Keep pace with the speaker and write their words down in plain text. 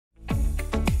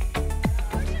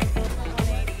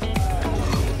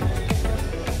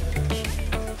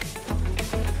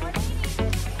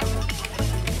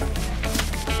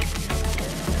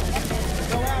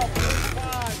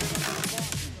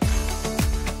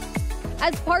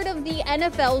As part of the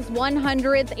NFL's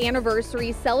 100th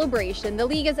anniversary celebration, the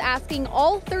league is asking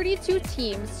all 32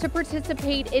 teams to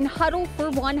participate in Huddle for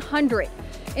 100,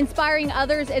 inspiring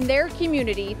others in their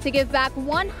community to give back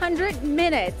 100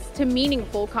 minutes to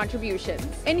meaningful contributions.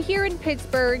 And here in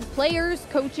Pittsburgh, players,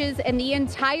 coaches, and the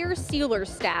entire Steelers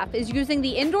staff is using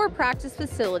the indoor practice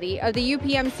facility of the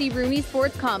UPMC Rooney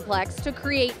Sports Complex to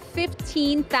create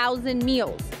 15,000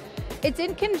 meals. It's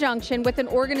in conjunction with an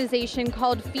organization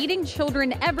called Feeding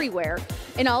Children Everywhere,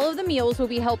 and all of the meals will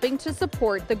be helping to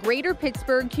support the Greater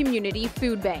Pittsburgh Community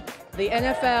Food Bank. The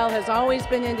NFL has always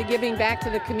been into giving back to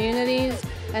the communities,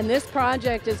 and this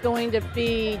project is going to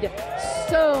feed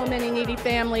so many needy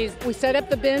families. We set up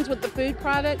the bins with the food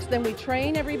products, then we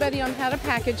train everybody on how to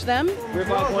package them. Rip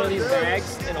off one of these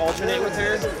bags and alternate with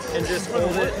her and just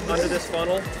hold it under this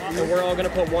funnel, and we're all going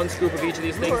to put one scoop of each of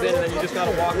these things in, and then you just got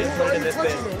to walk in and put it in this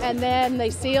bin. And then they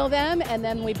seal them, and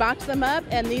then we box them up,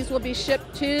 and these will be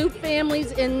shipped to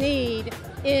families in need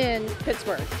in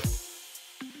Pittsburgh.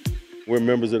 We're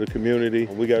members of the community.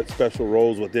 We got special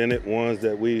roles within it, ones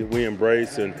that we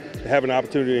embrace and have an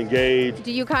opportunity to engage.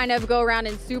 Do you kind of go around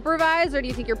and supervise, or do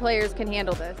you think your players can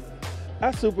handle this?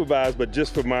 I supervise, but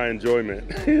just for my enjoyment.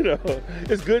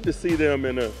 It's good to see them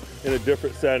in a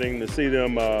different setting, to see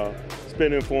them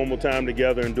spend informal time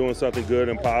together and doing something good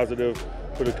and positive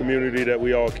for the community that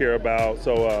we all care about.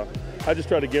 So I just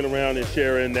try to get around and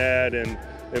share in that and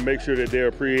make sure that they're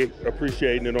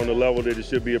appreciating it on the level that it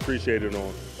should be appreciated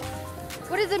on.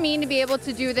 What does it mean to be able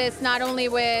to do this not only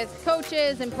with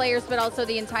coaches and players, but also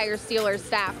the entire Steelers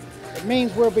staff? It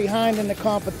means we're behind in the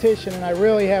competition, and I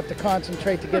really have to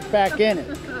concentrate to get back in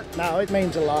it. Now, it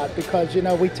means a lot because, you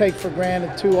know, we take for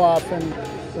granted too often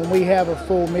when we have a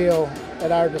full meal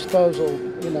at our disposal,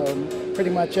 you know, pretty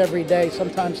much every day,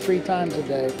 sometimes 3 times a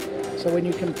day. So when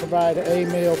you can provide a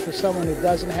meal for someone who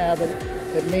doesn't have it,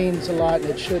 it means a lot, and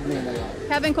it should mean a lot.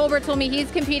 Kevin Colbert told me he's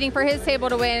competing for his table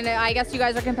to win. I guess you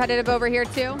guys are competitive over here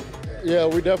too? Yeah,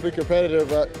 we're definitely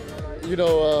competitive. You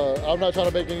know, I'm not trying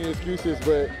to make any excuses,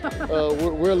 but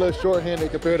we're a little short-handed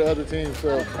compared to other teams.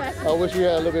 So I wish we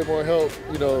had a little bit more help.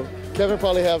 You know, Kevin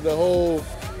probably have the whole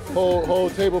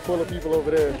table full of people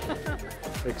over there.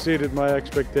 Exceeded my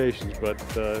expectations, but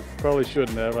probably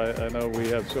shouldn't have. I know we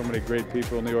have so many great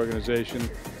people in the organization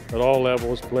at all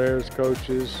levels, players,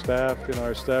 coaches, staff. You know,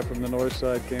 our staff from the north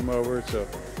side came over, so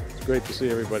it's great to see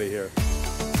everybody here.